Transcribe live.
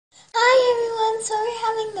So we're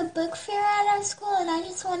having the book fair at our school, and I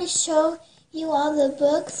just want to show you all the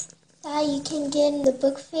books that you can get in the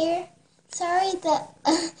book fair. Sorry, the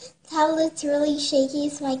tablet's really shaky,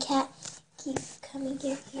 so my cat keeps coming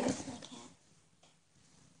here. Here's my cat.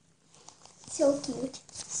 So cute.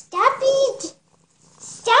 Stop it!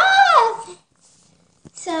 Stop!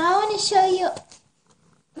 So I want to show you...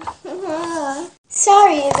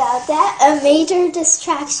 Sorry about that. A major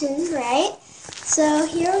distraction, right? So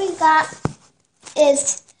here we got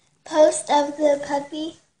is Post of the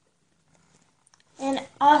Puppy and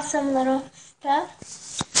awesome little stuff.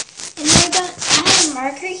 And I have a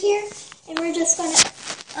marker here, and we're just gonna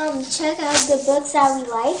check out the books that we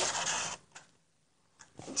like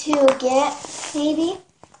to get. Maybe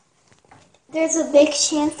there's a big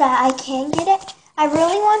chance that I can get it. I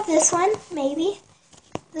really want this one, maybe.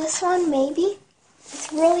 This one, maybe.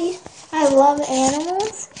 It's really, I love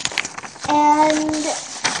animals. And,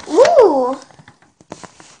 ooh!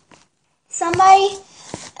 Somebody,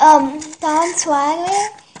 Dawn Swagger,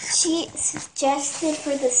 she suggested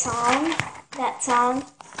for the song, that song.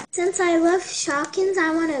 Since I love Shopkins,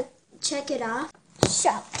 I want to check it off.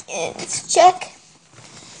 Shopkins, check.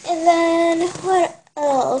 And then, what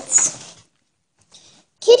else?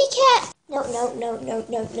 Kitty cat.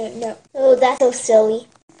 No. Oh, that's so silly.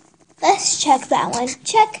 Let's check that one.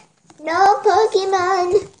 Check. No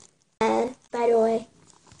Pokemon. And, by the way,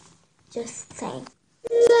 just saying.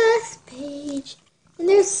 Last page. And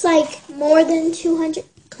there's like more than 200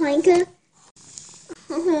 Clanka.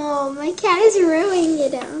 Oh, my cat is ruining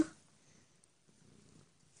it now.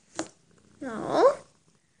 No.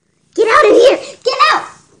 Get out of here! Get out!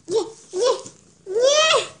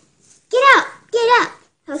 Yeah. Get out!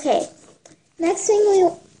 Okay. Next thing we...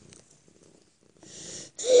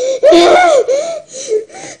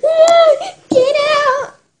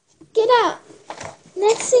 Get out!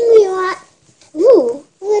 Next thing we want... Ooh,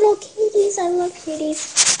 little kitties. I love kitties.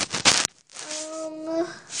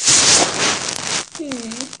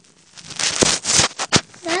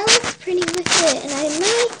 That looks pretty much it. And I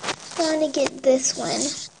might want to get this one.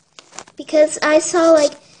 Because I saw,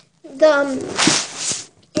 like,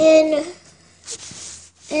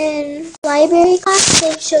 in library class,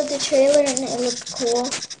 they showed the trailer and it looked cool.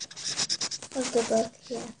 Of the book,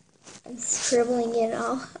 yeah. I'm scribbling it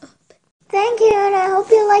all up. Thank you, and I hope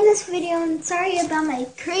you like this video, and sorry about my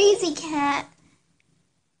crazy cat.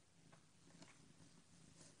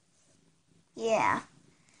 Yeah.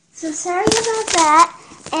 So sorry about that,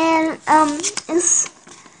 and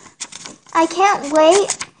I can't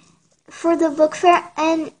wait for the book fair,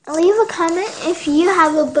 and leave a comment if you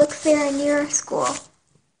have a book fair in your school.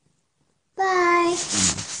 Bye.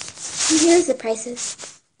 And here's the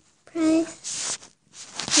prices. Yeah,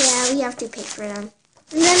 we have to pay for them.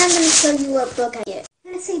 And then I'm going to show you what book I get.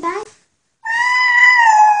 I'm going to say bye.